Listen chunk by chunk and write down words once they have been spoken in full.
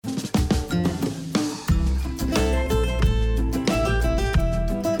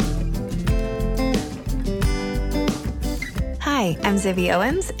I'm Zibby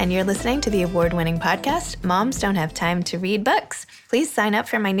Owens, and you're listening to the award-winning podcast, Moms Don't Have Time to Read Books. Please sign up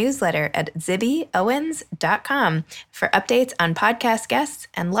for my newsletter at zibbyowens.com for updates on podcast guests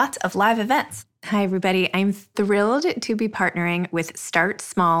and lots of live events. Hi, everybody. I'm thrilled to be partnering with Start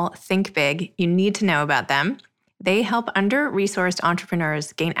Small, Think Big. You need to know about them. They help under-resourced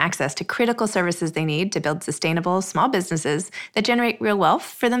entrepreneurs gain access to critical services they need to build sustainable small businesses that generate real wealth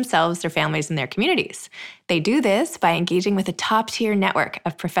for themselves, their families, and their communities. They do this by engaging with a top-tier network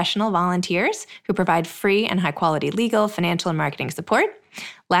of professional volunteers who provide free and high-quality legal, financial, and marketing support.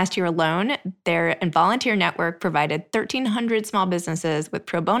 Last year alone, their volunteer network provided 1,300 small businesses with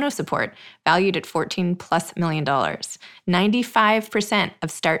pro bono support valued at $14+ million. 95% of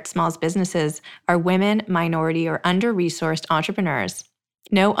Start Small's businesses are women, minority, or under-resourced entrepreneurs.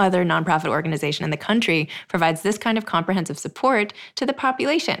 No other nonprofit organization in the country provides this kind of comprehensive support to the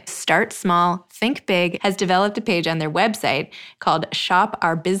population. Start Small, Think Big has developed a page on their website called Shop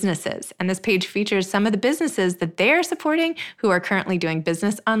Our Businesses. And this page features some of the businesses that they're supporting who are currently doing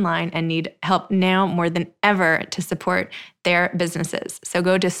business online and need help now more than ever to support their businesses. So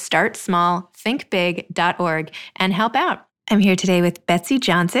go to startsmallthinkbig.org and help out. I'm here today with Betsey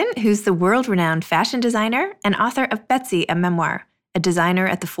Johnson, who's the world-renowned fashion designer and author of Betsey, a Memoir. A designer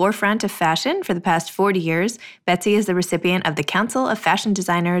at the forefront of fashion for the past 40 years, Betsey is the recipient of the Council of Fashion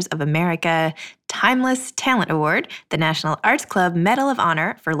Designers of America Timeless Talent Award, the National Arts Club Medal of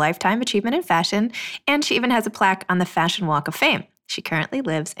Honor for Lifetime Achievement in Fashion, and she even has a plaque on the Fashion Walk of Fame. She currently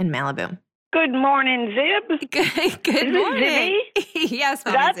lives in Malibu. Good morning, Zib. Good morning. Yes,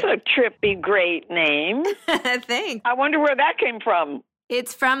 Mama That's Zib. a trippy, great name. Thanks. I wonder where that came from.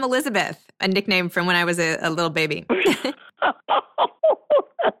 It's from Elizabeth, a nickname from when I was a little baby.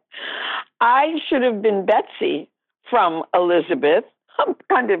 I should have been Betsey from Elizabeth.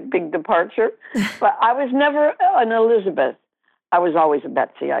 Kind of big departure. But I was never an Elizabeth. I was always a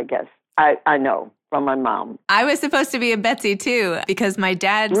Betsey, I guess. I know from my mom. I was supposed to be a Betsey too, because my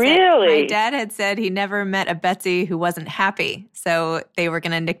dad had said he never met a Betsey who wasn't happy. So they were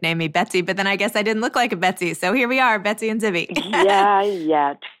going to nickname me Betsey, but then I guess I didn't look like a Betsey. So here we are, Betsey and Zibby.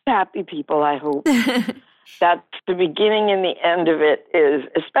 Yeah. Happy people, I hope. That's the beginning and the end of it is,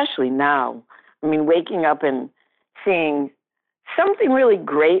 especially now. I mean, waking up and seeing something really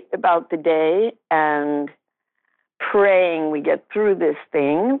great about the day and praying we get through this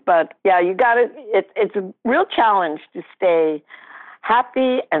thing. But yeah, it's a real challenge to stay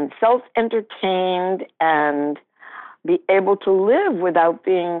happy and self-entertained and be able to live without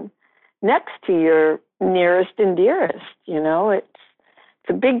being next to your nearest and dearest. You know, it's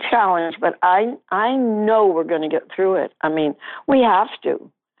a big challenge, but I know we're going to get through it. I mean, we have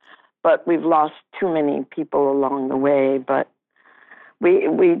to, but we've lost too many people along the way. But we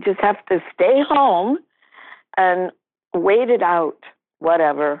just have to stay home and wait it out,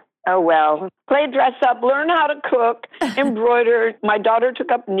 whatever. Oh, well, play dress up, learn how to cook, embroider. My daughter took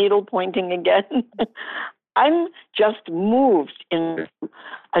up needle pointing again. I'm just moved in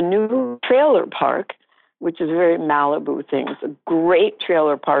a new trailer park, which is a very Malibu thing. It's a great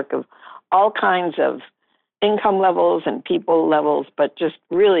trailer park of all kinds of income levels and people levels, but just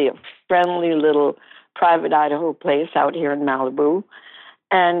really a friendly little private Idaho place out here in Malibu.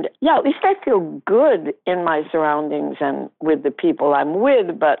 And yeah, at least I feel good in my surroundings and with the people I'm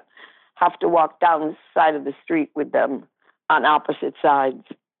with, but have to walk down the side of the street with them on opposite sides.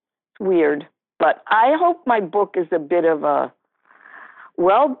 It's weird. But I hope my book is a bit of a,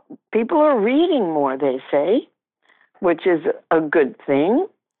 well, people are reading more, they say, which is a good thing.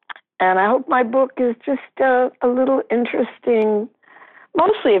 And I hope my book is just a little interesting,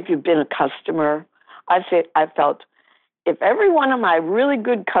 mostly if you've been a customer. I felt if every one of my really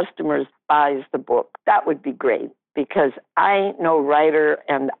good customers buys the book, that would be great, because I ain't no writer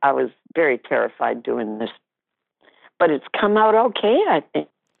and I was very terrified doing this. But it's come out okay, I think.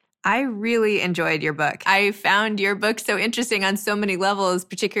 I really enjoyed your book. I found your book so interesting on so many levels,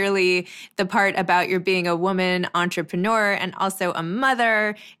 particularly the part about your being a woman entrepreneur and also a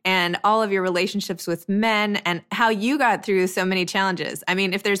mother and all of your relationships with men and how you got through so many challenges. I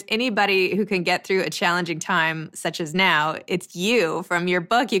mean, if there's anybody who can get through a challenging time such as now, it's you. From your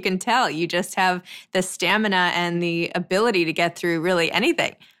book, you can tell you just have the stamina and the ability to get through really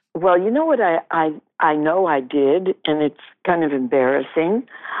anything. Well, you know what I know I did, and it's kind of embarrassing.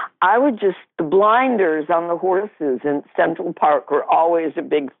 The blinders on the horses in Central Park were always a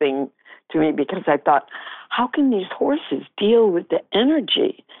big thing to me, because I thought, how can these horses deal with the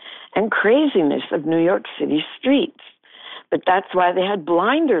energy and craziness of New York City streets? But that's why they had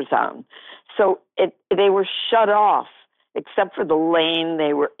blinders on. So they were shut off, except for the lane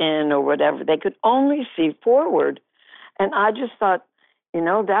they were in or whatever. They could only see forward. And I just thought,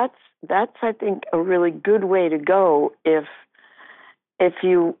 that's I think a really good way to go if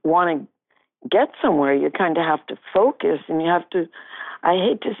you want to get somewhere. You kind of have to focus, and you have to, I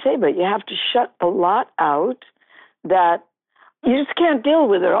hate to say, but you have to shut a lot out that you just can't deal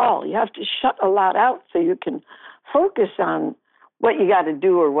with it all. You have to shut a lot out so you can focus on what you got to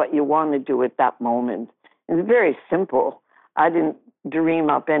do or what you want to do at that moment. It's very simple. I didn't dream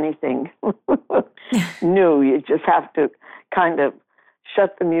up anything new. You just have to kind of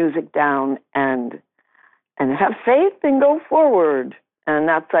shut the music down and have faith and go forward. And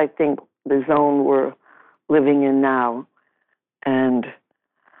that's, I think, the zone we're living in now. And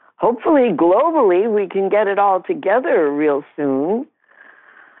hopefully, globally, we can get it all together real soon.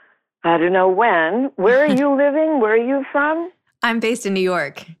 I don't know when. Where are you living? Where are you from? I'm based in New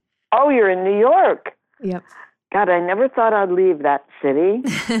York. Oh, you're in New York. Yep. God, I never thought I'd leave that city.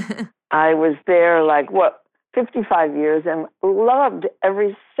 I was there 55 years and loved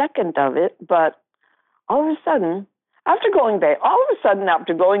every second of it. But all of a sudden, after going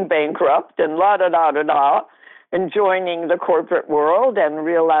bankrupt and and joining the corporate world and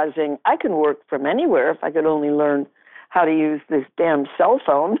realizing I can work from anywhere if I could only learn how to use this damn cell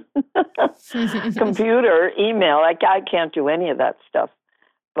phone, computer, email. I can't do any of that stuff.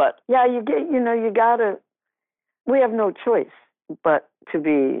 But yeah, we have no choice but to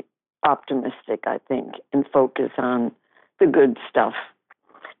be optimistic, I think, and focus on the good stuff.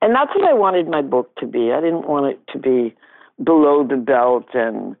 And that's what I wanted my book to be. I didn't want it to be below the belt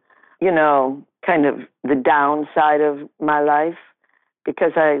and, kind of the downside of my life,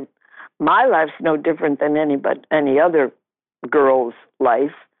 because my life's no different than any other girl's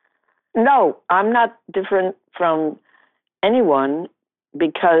life. No, I'm not different from anyone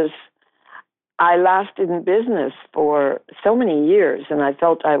because I lasted in business for so many years, and I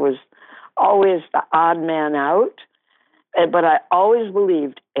felt I was always the odd man out. But I always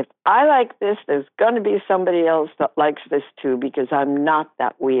believed if I like this, there's going to be somebody else that likes this too, because I'm not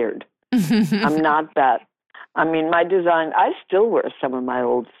that weird. I'm not that. I mean, my design, I still wear some of my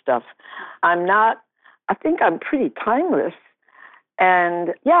old stuff. I think I'm pretty timeless.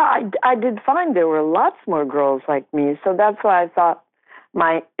 And yeah, I did find there were lots more girls like me. So that's why I thought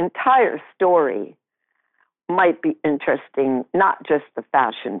my entire story might be interesting, not just the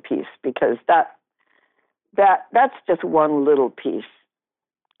fashion piece, because that's just one little piece.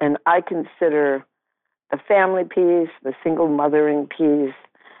 And I consider the family piece, the single mothering piece,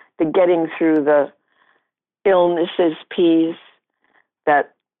 the getting through the illnesses piece,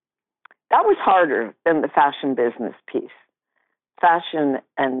 that was harder than the fashion business piece. Fashion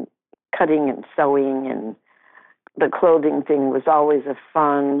and cutting and sewing and the clothing thing was always a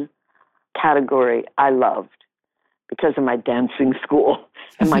fun category I loved because of my dancing school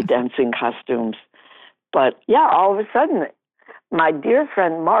and my dancing costumes. But yeah, all of a sudden, my dear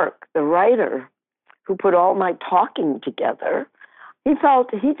friend Mark, the writer, who put all my talking together, he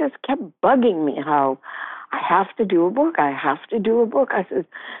just kept bugging me how I have to do a book. I have to do a book. I said,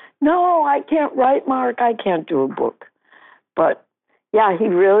 no, I can't write, Mark. I can't do a book. But yeah, he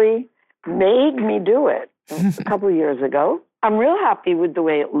really made me do it a couple of years ago. I'm real happy with the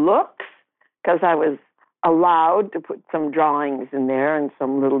way it looks because I was allowed to put some drawings in there and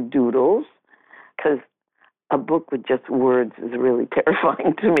some little doodles, because a book with just words is really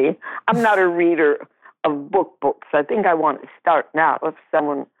terrifying to me. I'm not a reader of books. I think I want to start now if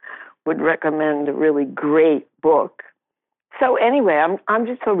someone would recommend a really great book. So anyway, I'm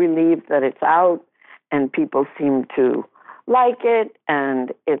just so relieved that it's out and people seem to like it,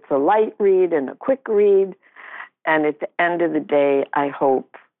 and it's a light read and a quick read, and at the end of the day, I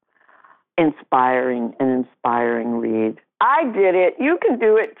hope an inspiring read. I did it. You can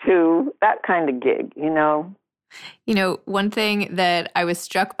do it too. That kind of gig, One thing that I was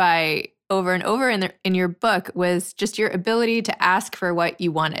struck by over and over in your book was just your ability to ask for what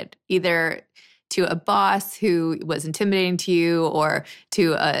you wanted, either to a boss who was intimidating to you or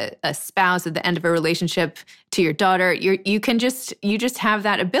to a spouse at the end of a relationship, to your daughter. You just have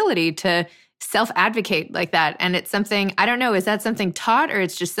that ability to self-advocate like that. And it's something, I don't know, is that something taught or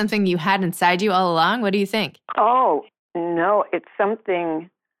it's just something you had inside you all along? What do you think? Oh, no, it's something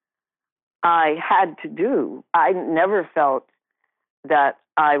I had to do. I never felt that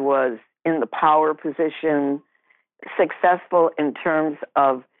I was in the power position, successful in terms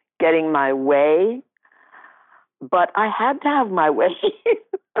of getting my way, but I had to have my way.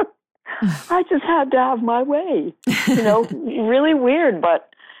 I just had to have my way. Really weird, but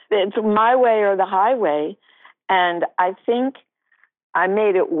it's my way or the highway. And I think I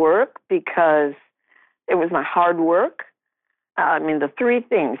made it work because it was my hard work. The three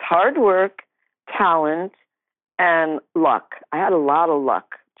things: hard work, talent, and luck. I had a lot of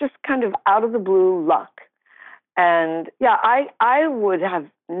luck, just kind of out of the blue luck. And yeah, I would have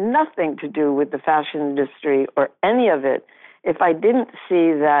nothing to do with the fashion industry or any of it if I didn't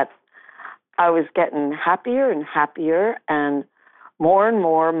see that I was getting happier and happier and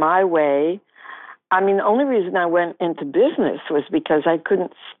more my way. I mean, the only reason I went into business was because I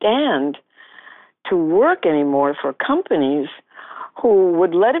couldn't stand to work anymore for companies who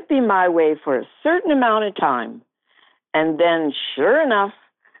would let it be my way for a certain amount of time. And then, sure enough,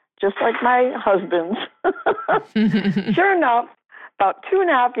 just like my husband's, sure enough, about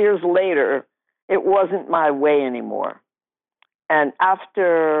 2.5 years later, it wasn't my way anymore. And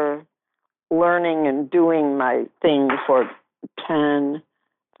after learning and doing my thing for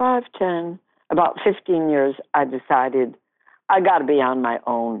about 15 years, I decided I got to be on my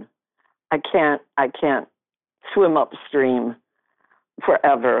own. I can't swim upstream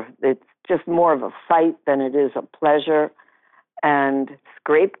forever. It's just more of a fight than it is a pleasure. And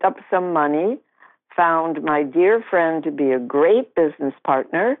scraped up some money, found my dear friend to be a great business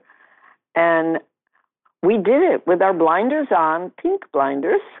partner, and we did it with our blinders on, pink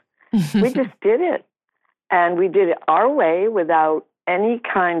blinders. We just did it. And we did it our way without any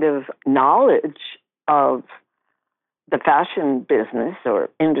kind of knowledge of the fashion business or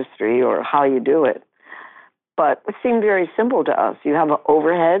industry or how you do it. But it seemed very simple to us. You have an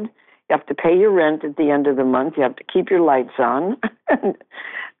overhead. You have to pay your rent at the end of the month. You have to keep your lights on.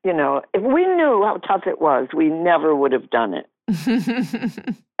 You know, if we knew how tough it was, we never would have done it.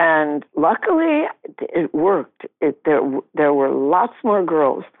 And luckily, it worked. There were lots more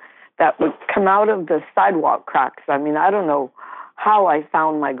girls that would come out of the sidewalk cracks. I mean, I don't know how I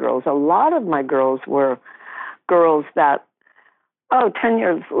found my girls. A lot of my girls were girls that, 10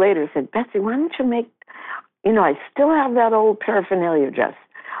 years later said, Betsey, why don't you make, I still have that old paraphernalia dress.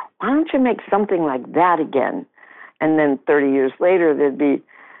 Why don't you make something like that again? And then 30 years later, there'd be,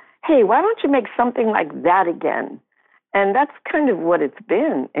 hey, why don't you make something like that again? And that's kind of what it's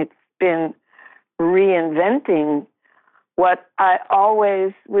been. It's been reinventing what I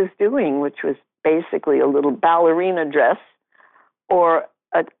always was doing, which was basically a little ballerina dress or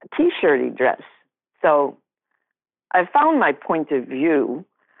a t-shirty dress. So I found my point of view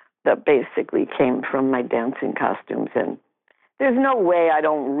that basically came from my dancing costumes. And there's no way I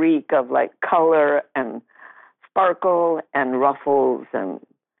don't reek of like color and sparkle and ruffles. And,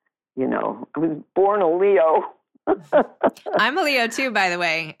 I was born a Leo. I'm a Leo too, by the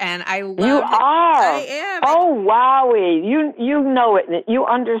way, and I love You are. I am. Oh, wowie! You know it. You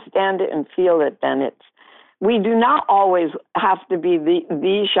understand it and feel it. Then we do not always have to be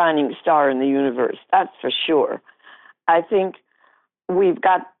the shining star in the universe. That's for sure. I think we've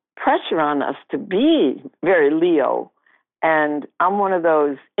got pressure on us to be very Leo, and I'm one of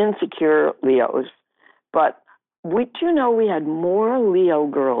those insecure Leos. But we had more Leo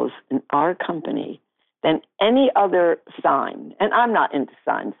girls in our company than any other sign. And I'm not into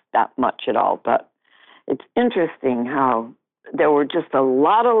signs that much at all, but it's interesting how there were just a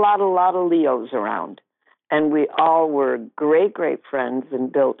lot of Leos around. And we all were great, great friends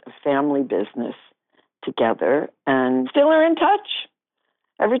and built a family business together and still are in touch.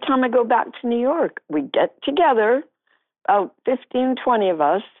 Every time I go back to New York, we get together, about 15, 20 of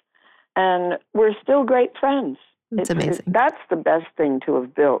us, and we're still great friends. It's amazing. That's the best thing to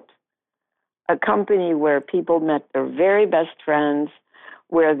have built. A company where people met their very best friends,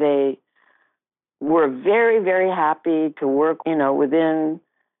 where they were very, very happy to work, within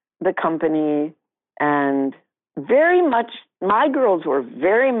the company, and very much, my girls were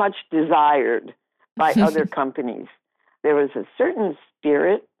very much desired by other companies. There was a certain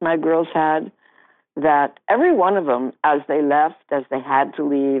spirit my girls had that every one of them, as they left, as they had to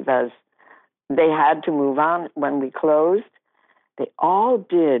leave, as they had to move on when we closed, they all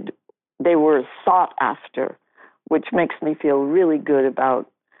did. They were sought after, which makes me feel really good about,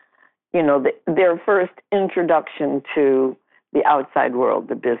 their first introduction to the outside world,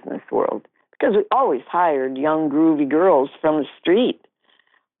 the business world. Because we always hired young, groovy girls from the street.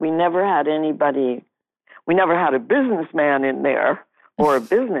 We never had a businessman in there or a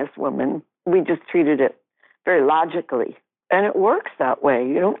businesswoman. We just treated it very logically. And it works that way.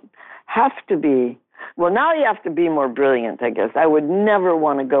 You don't have to be. Well, now you have to be more brilliant, I guess. I would never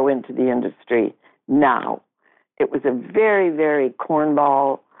want to go into the industry now. It was a very, very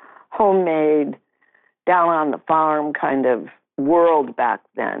cornball, homemade, down on the farm kind of world back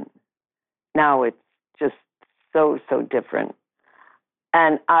then. Now it's just so different.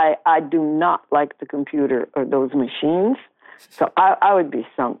 And I do not like the computer or those machines, so I would be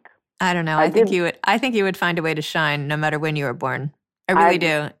sunk. I don't know. I think you would find a way to shine no matter when you were born. I really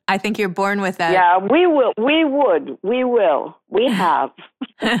do. I think you're born with that. Yeah, we will. We will. We have.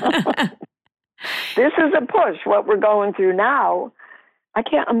 This is a push, what we're going through now. I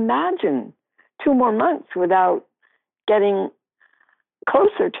can't imagine 2 more months without getting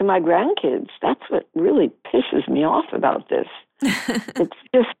closer to my grandkids. That's what really pisses me off about this. It's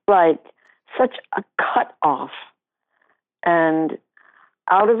just like such a cut off. And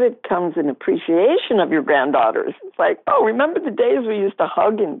out of it comes an appreciation of your granddaughters. It's like, oh, remember the days we used to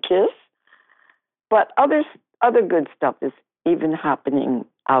hug and kiss? But other good stuff is even happening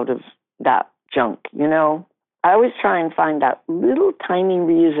out of that junk, you know? I always try and find that little tiny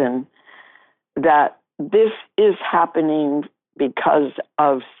reason that this is happening because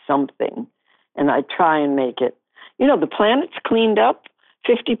of something. And I try and make it. You know, the planet's cleaned up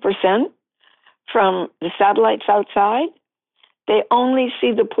 50% from the satellites outside. They only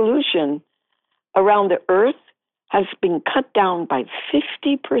see the pollution around the Earth has been cut down by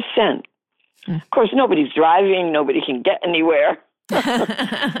 50%. Of course, nobody's driving. Nobody can get anywhere.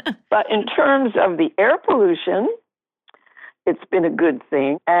 But in terms of the air pollution, it's been a good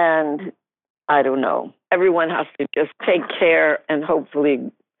thing. And I don't know. Everyone has to just take care, and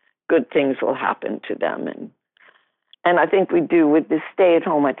hopefully good things will happen to them. And I think we do with this stay at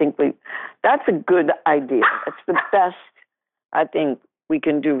home. I think that's a good idea. It's the best I think we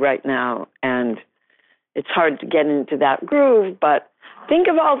can do right now. And it's hard to get into that groove, but think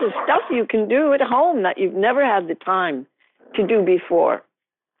of all the stuff you can do at home that you've never had the time to do before.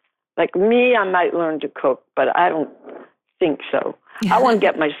 Like me, I might learn to cook, but I don't think so. I want to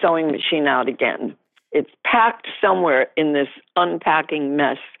get my sewing machine out again. It's packed somewhere in this unpacking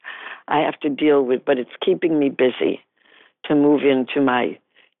mess I have to deal with, but it's keeping me busy to move into my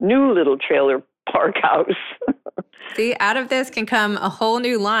new little trailer park house. See, out of this can come a whole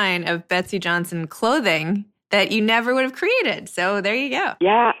new line of Betsey Johnson clothing that you never would have created. So there you go.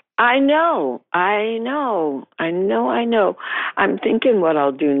 Yeah, I know. I'm thinking what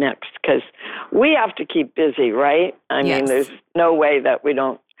I'll do next, because we have to keep busy, right? I mean, there's no way that we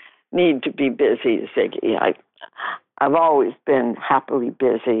don't need to be busy, Ziggy. I've always been happily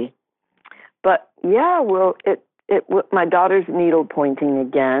busy. But yeah, my daughter's needle pointing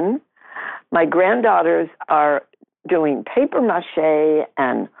again. My granddaughters are doing paper mache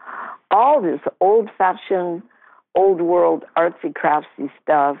and all this old-fashioned, old-world, artsy, craftsy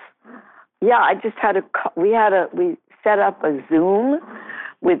stuff. Yeah, I just we set up a Zoom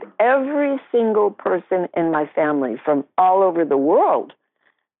with every single person in my family from all over the world.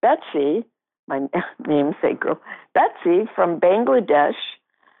 Betsey, my namesake girl, Betsey from Bangladesh,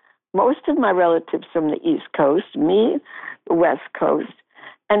 most of my relatives from the East Coast, me, the West Coast.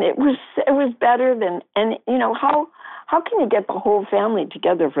 And it was better than any, you know, how can you get the whole family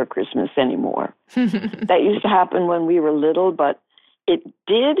together for Christmas anymore? That used to happen when we were little, but it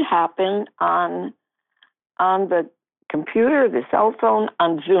did happen on the computer, the cell phone,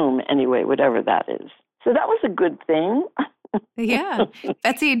 on Zoom anyway, whatever that is. So that was a good thing. Yeah.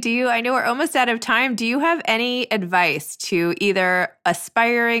 Betsey, I know we're almost out of time. Do you have any advice to either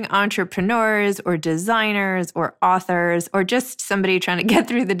aspiring entrepreneurs or designers or authors or just somebody trying to get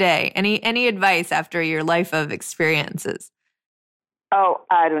through the day? Any advice after your life of experiences? Oh,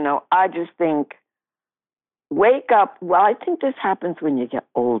 I don't know. I just think wake up. Well, I think this happens when you get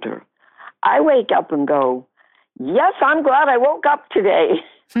older. I wake up and go, yes, I'm glad I woke up today.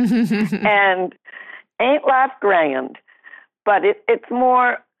 And ain't laugh grand. But it's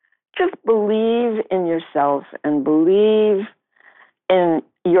more just believe in yourself and believe in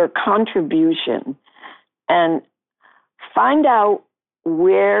your contribution and find out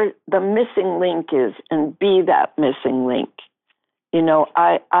where the missing link is and be that missing link. You know,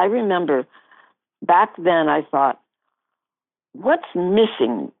 I remember back then I thought, what's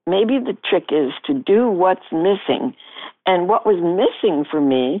missing? Maybe the trick is to do what's missing. And what was missing for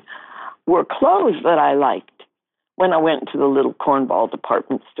me were clothes that I liked. When I went to the little cornball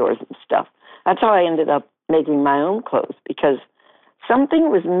department stores and stuff. That's how I ended up making my own clothes, because something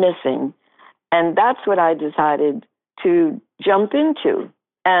was missing, and that's what I decided to jump into.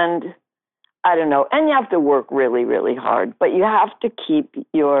 And I don't know, and you have to work really, really hard, but you have to keep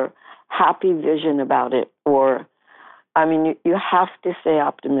your happy vision about it, or, I mean, you have to stay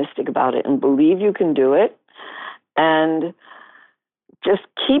optimistic about it and believe you can do it, and just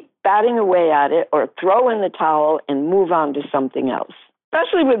keep batting away at it or throw in the towel and move on to something else,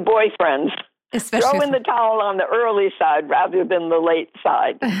 especially with boyfriends. Throw in the towel on the early side rather than the late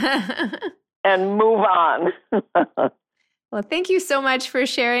side and move on. Well, thank you so much for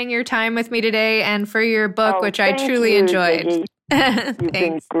sharing your time with me today and for your book, which I truly enjoyed. You've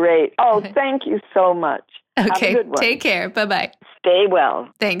been great. Oh, thank you so much. Have a Okay, good one. take care. Bye-bye. Stay well.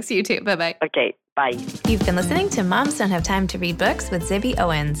 Thanks, you too. Bye-bye. Okay, bye. You've been listening to Moms Don't Have Time to Read Books with Zibby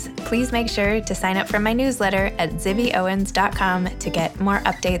Owens. Please make sure to sign up for my newsletter at zibbyowens.com to get more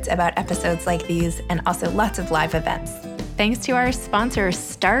updates about episodes like these and also lots of live events. Thanks to our sponsor,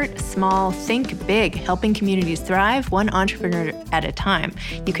 Start Small, Think Big, helping communities thrive one entrepreneur at a time.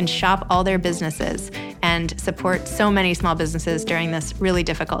 You can shop all their businesses and support so many small businesses during this really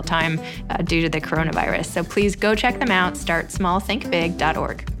difficult time due to the coronavirus. So please go check them out,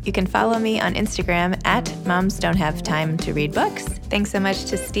 startsmallthinkbig.org. You can follow me on Instagram at Moms Don't Have Time to Read Books. Thanks so much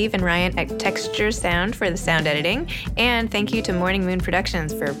to Steve and Ryan at Texture Sound for the sound editing. And thank you to Morning Moon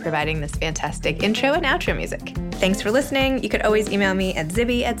Productions for providing this fantastic intro and outro music. Thanks for listening. You could always email me at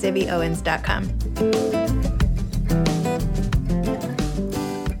zibby@zibbyowens.com.